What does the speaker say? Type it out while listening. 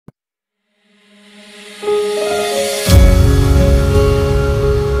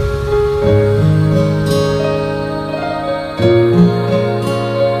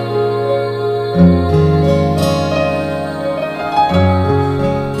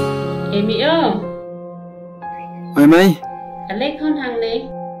Mỹ ơ. Oi Mei. Alek hơn hàng này.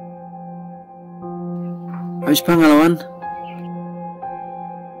 Habis pengalaman.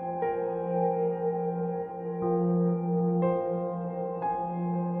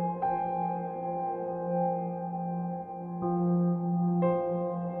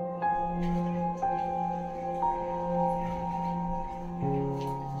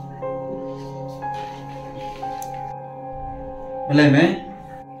 Malay Mei.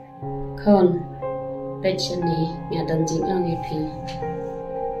 Kon. Pechani nhà đơn chính ở người Phi.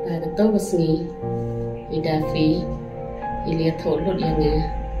 Và cái tốt bất nghi. Ida Phi. Ilia thổ lột yang nghe.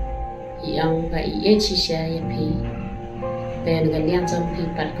 Yang và ý chi xa ya Phi. Ben gần yang trong Phi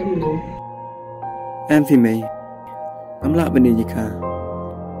bắt cũng nóng. Em Phi Mei. Ngắm lạ bên gì cả.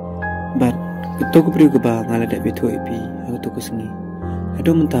 But ketua ku beri ke ba ngala dak betu Phi. Aku tu ku sengi.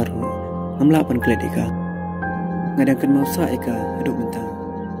 Aduh mentaru. Ngắm lạ bên kledika. Ngadang kan mau sa eka. Aduh mentar.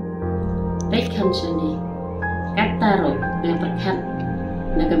 Đấy không cho này. Các ta rồi về bật khăn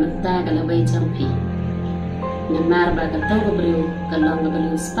là cái mặt ta cái là vây trong Phi. Nằm mar ba cái tàu cái bưu cái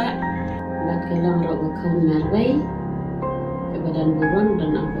bưu spa và cái lòng rồi cái không mar vây cái badan buron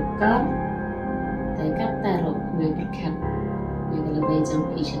dan angkat kau. Tapi các ta rồi về bật khăn là cái là vây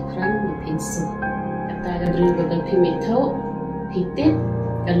trong Phi sẽ khăn và pinsu. Các ta cái bưu cái Phi mệt thấu Phi tết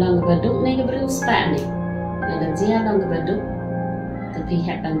cái lòng cái đúc này cái bưu spa này là dia lòng cái đúc. Tapi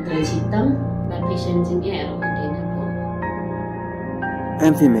hak bằng trời chỉ tâm và patient chính nhẹ rồi đến hấp thụ.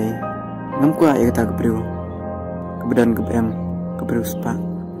 Em Phi Mei. Ngắm qua ya kata ke beri. Kebedan ke em ke beri spa.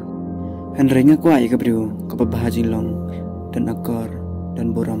 Henry ngaku ai ke beri ke bahaji long dan akor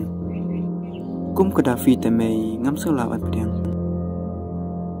dan boram. Kum ke Davi temei ngam selawan pedang.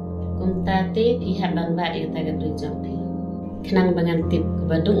 Kum tati pihak bang ba ya kata ke beri jampi. Kenang bangan tip ke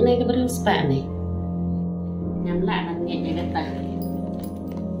badung ni ke beri spa ni. Ngam lak nang ngek ya kata.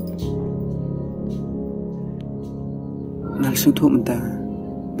 Nal sutu mentah.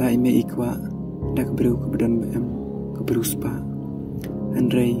 Bai Mei ikwa dak beru kebedan em keberu spa.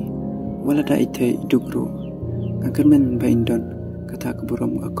 Andrei wala da ite idugro akan men baindon kata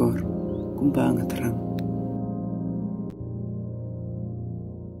keburam akor kumbang terang.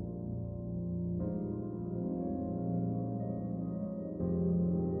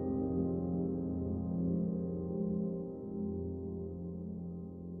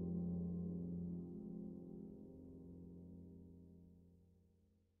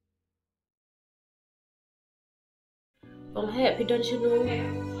 Con hệ Phi Don Shano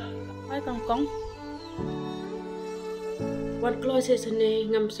Hai con Wat Gloy se sene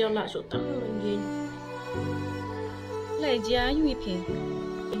ngam siêu lạ chỗ tăng mình nhìn Lại giá như Phi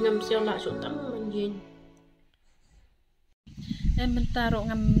ngam siêu lạ chỗ tăng mình nhìn em mentaro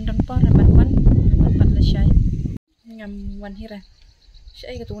ngam dampo na banwan ngam pat la shay ngam wan hira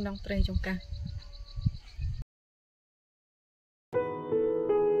shay ka tunang tre jongka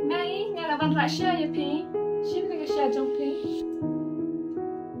Mei ngala ban ra shay ya Phi. Shim cái xe trong Phi.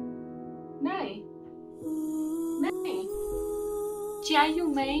 Này. Mei. Chị ai yêu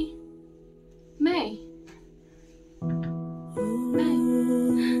Mei? Mei. Mei.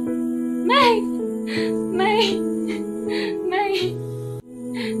 Mei. Mei. Mei.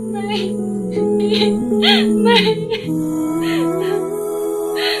 Mei. Mei.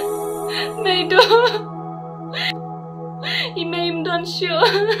 Mei đó. I Mei don't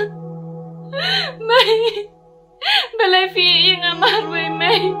sure. Mei. Balai Phi yang amar we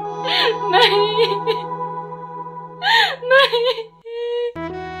Mei. Mei. Mei.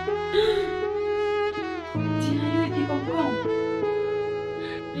 Chị ai Phi con con.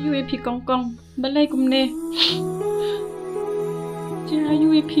 Ayu Phi con con balai kum ne chị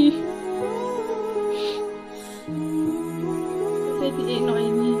ayu Phi Phi nói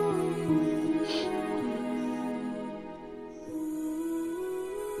ni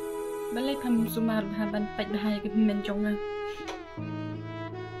balai pham sumar bahan pach bahaya ke men jonga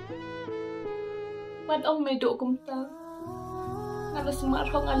Wat ông Mei độ cùng tao. Ngala smart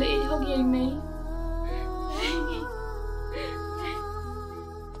hong ale hong yai Mei.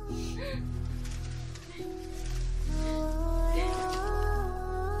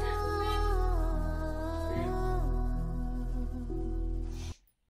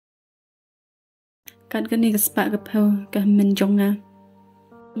 kan ni kespak kapau ka men jonga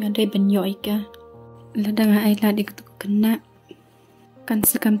ngadai benyoi ka ladang ai la dik kena kan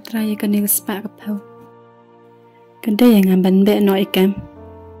sekam trai kan ni kespak kapau kan dai yang ban be no ikam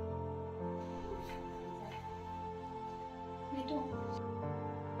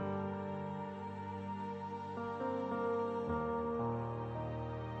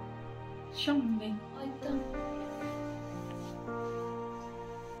Xong mình.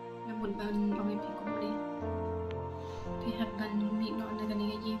 một ban oi pi kum ni pi hak ban mi no na kan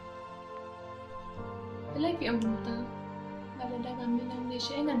ngi Belai pi ông ta. Kalau dah ngambil nang ni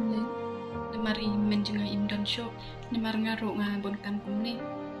saya ngan leng. mari men jeng im don show ni mar ngaro nga bon kan kum ni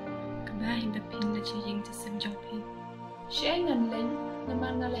ka ba hin da pin la chi yeng chi sem jong pi Saya ngan leng.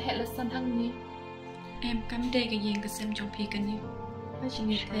 Namar ngala hek lesan hang ni. em kam de ka yeng ka sem jong pi kan ni ba chi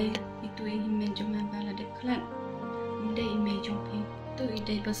ni thai itu e him men jong ba la de khlan de i me jong pi tu i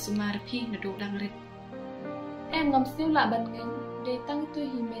de ba sumar pi na do dang rit Em ngam siêu lạ ban ngang. Để tăng tôi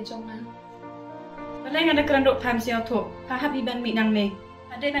hi me jong ngang. Balai ngada keranduk pam siau tu. Faham iban mi nang me.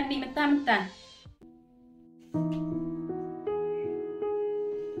 Ada ban mi mentah-mentah.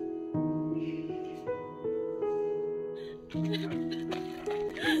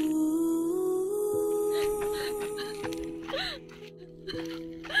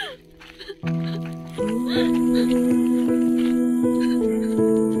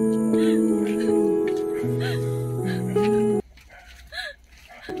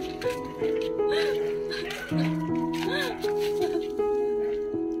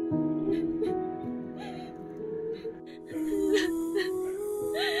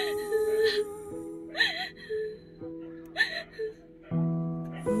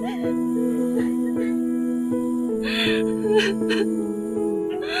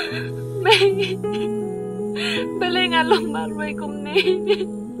 Mei. Belai ngalong marwai kum ni.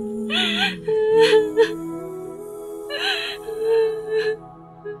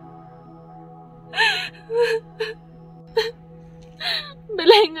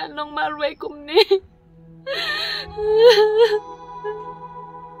 Belai ngalong marwai kum ni.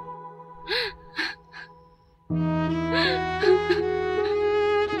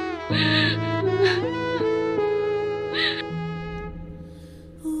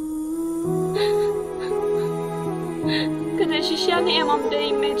 Kena shisha ni emam dei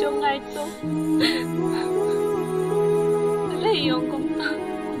me jong ngai to. Belai yong kum ta.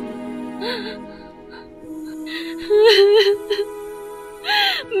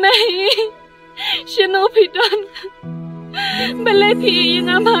 Mei Shano Phi don. Belai Phi yang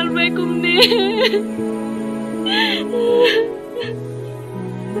amal baik kum ni.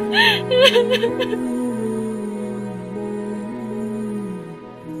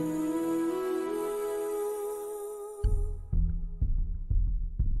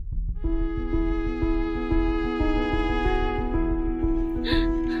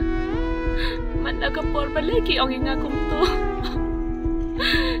 Mana kapor belai ki ong yang akum tu.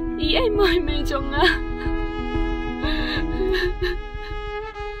 Iya moi me jong ah.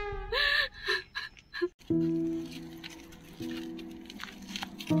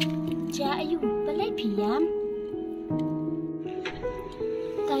 Cha ayu balai phiam.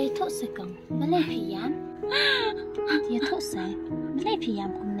 Tai thot sekang balai phiam. Dia thot sai balai phiam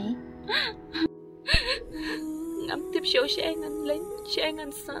kum ni. Ngam tiếp show sẽ ngan lên, sẽ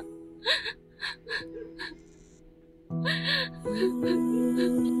ngan sa.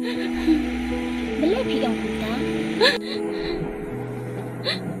 Balai phiam kum ta.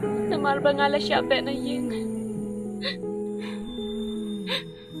 Namar bangala siya be na ying.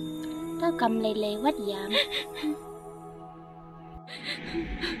 Tao cầm lề lề quát giảm.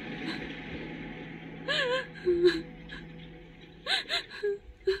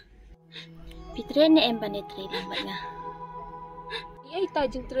 Pitre ni em bane tre lambat nga. Iya ita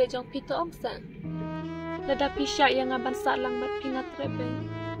jeng tre jong pito ong sa. Lada pisya yang ngaban sa lang bat pinat rebe.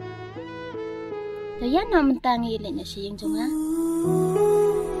 Kaya na mentangi ilik na siya yung jonga.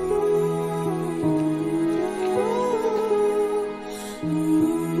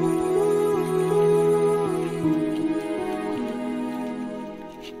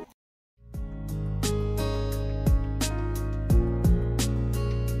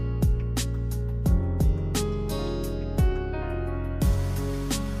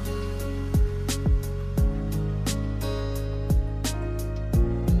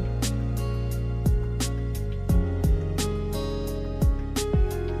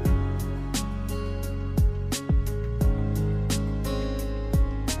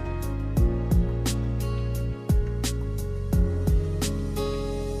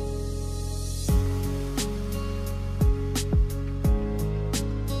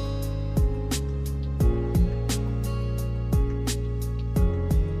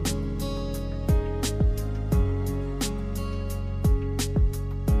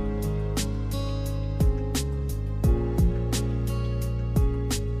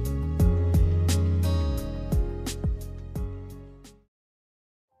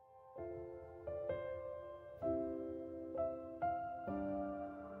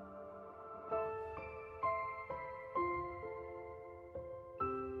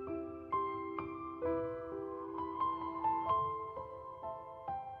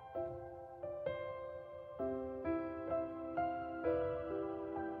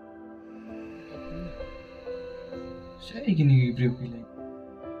 Saya gini beri pilih.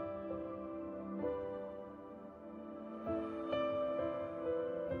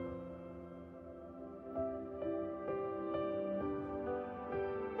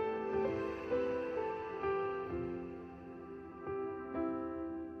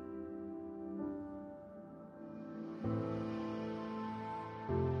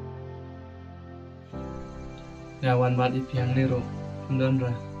 Ngawan bat ipi yang niru, kemudian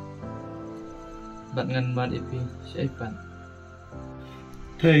rah. Bat ngan bat ipi, siapa?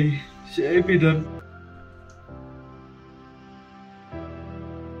 Thầy, siapa dan?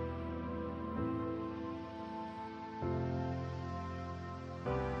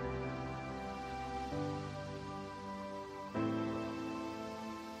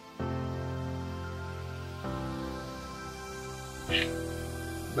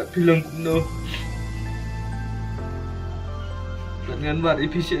 Bat bilang kuno. Dengan bat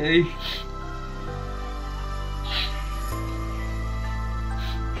IPCA